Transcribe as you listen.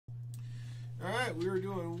Alright, we are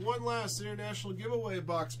doing one last international giveaway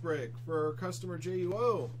box break for our customer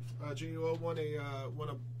JUO. JUO won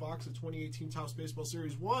a box of 2018 Topps Baseball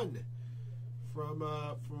Series 1 from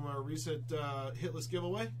our recent hitless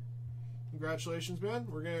giveaway. Congratulations, man.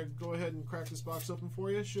 We're going to go ahead and crack this box open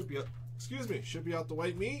for you. Should be out the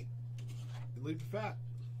white meat and leave the fat.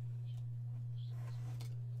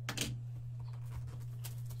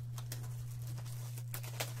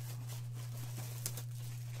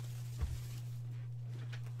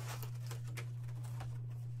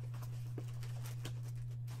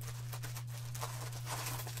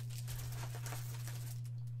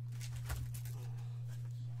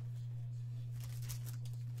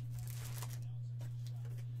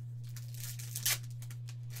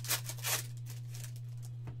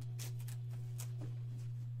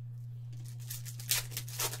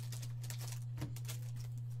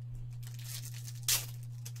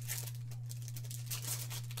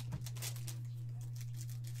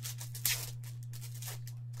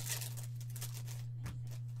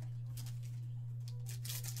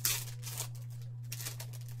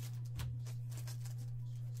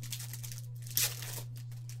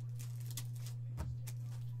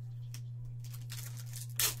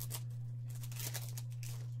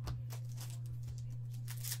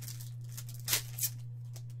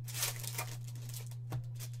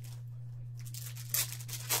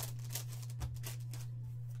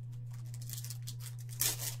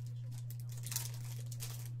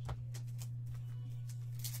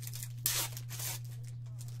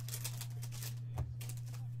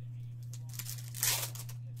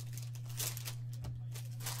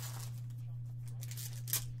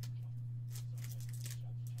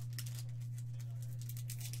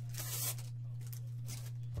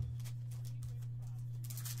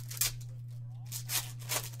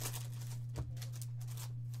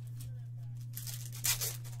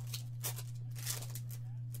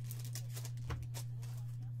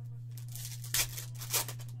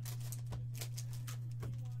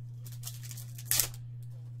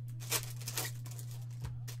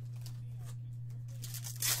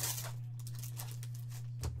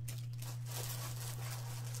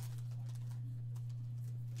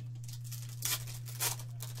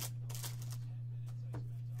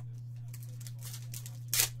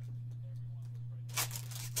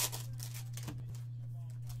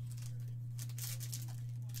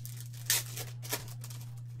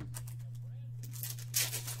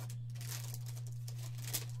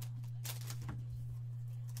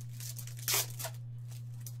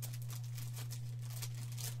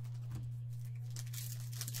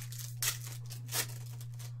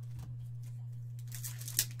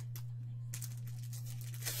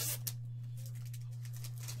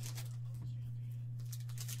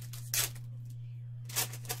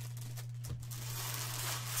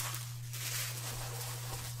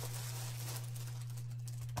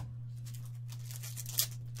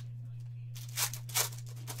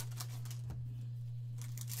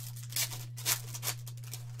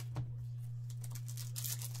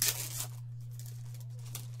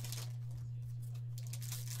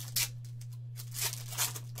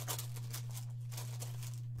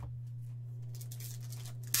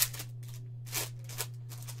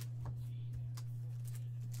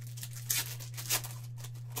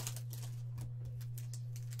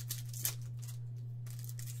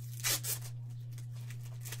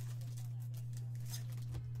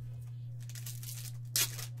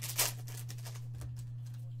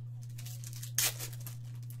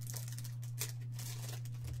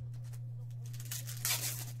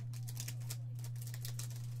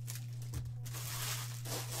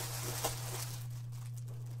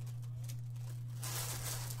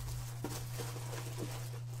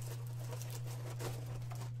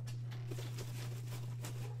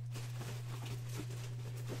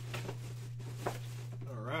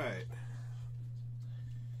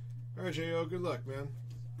 Alright, JUO, good luck, man.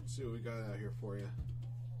 Let's see what we got out here for you.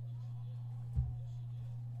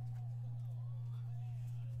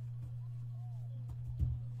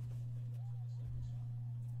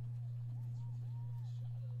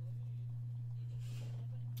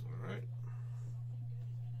 Alright.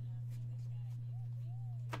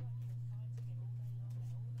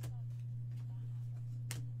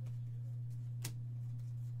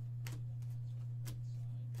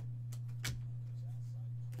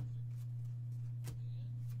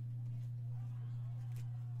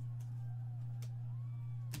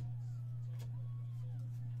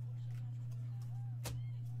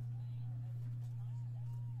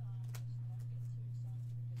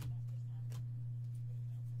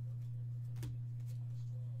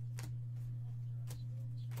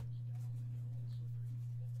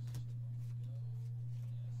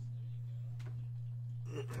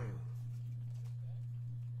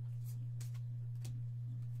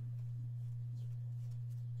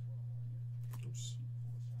 Oops.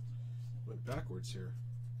 Went backwards here.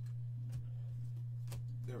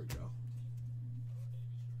 There we go.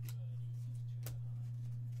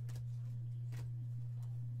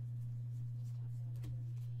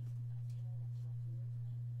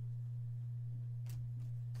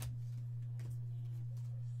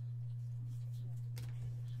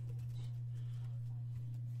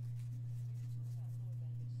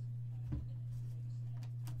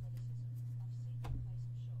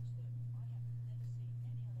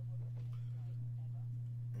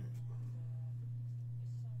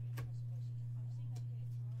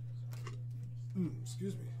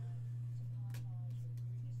 Excuse me.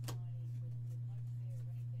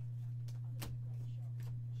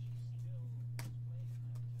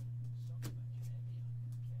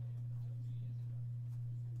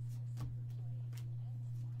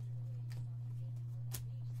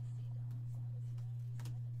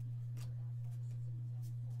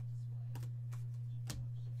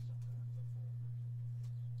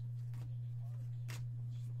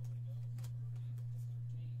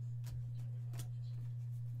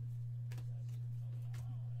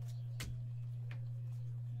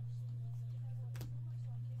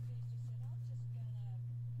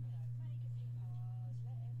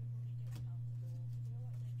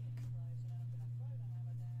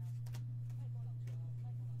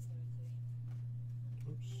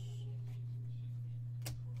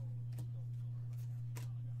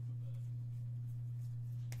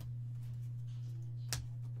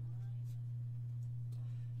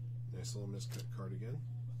 Nice little miscut card again.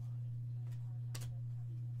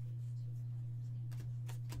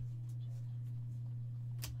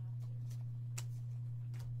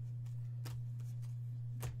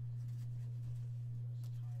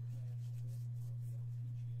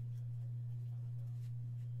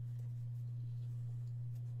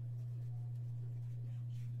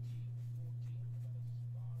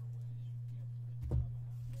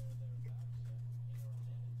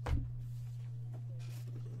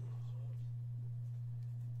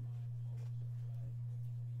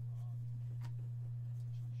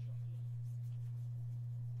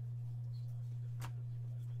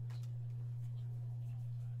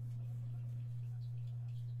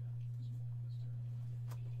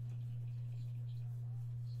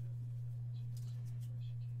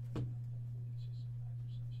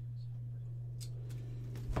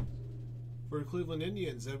 For the Cleveland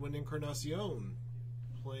Indians, Edwin Encarnacion,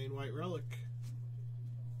 plain white relic.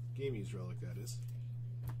 Game used relic, that is.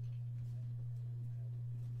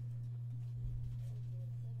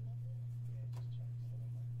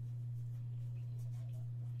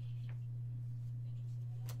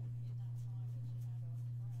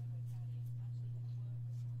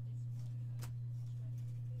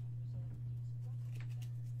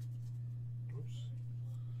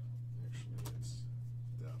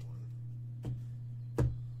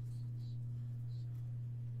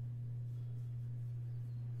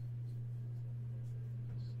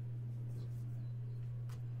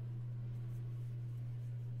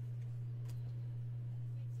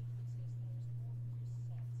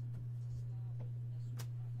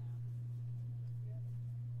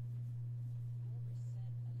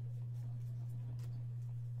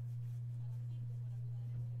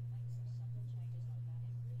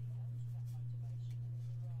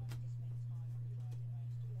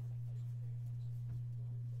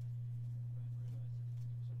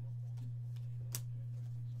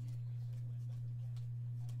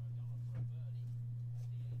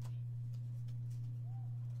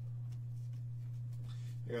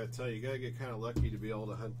 I gotta tell you, you gotta get kind of lucky to be able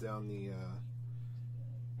to hunt down the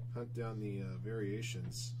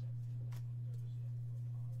variations.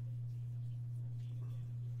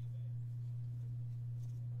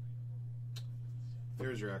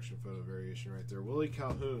 There's your action photo variation right there. Willie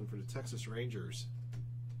Calhoun for the Texas Rangers.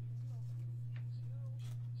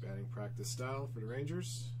 Batting practice style for the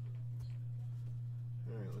Rangers.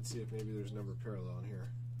 All right, let's see if maybe there's a number parallel in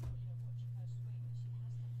here.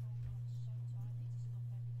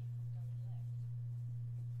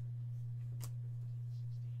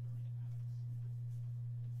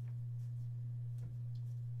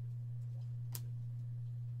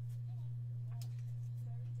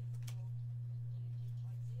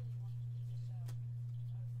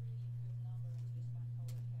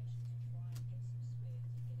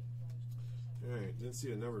 Alright, didn't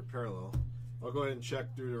see a number parallel. I'll go ahead and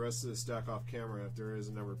check through the rest of the stack off camera. If there is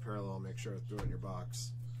a number parallel, make sure to throw it in your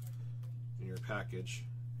box, in your package.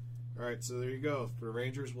 All right, so there you go. For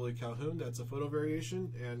Rangers, Willie Calhoun. That's a photo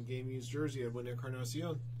variation. And Game Used jersey of Win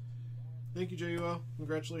Encarnacion. Thank you, JUO.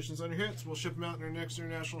 Congratulations on your hits. We'll ship them out in our next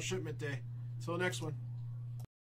International Shipment Day. Until next one.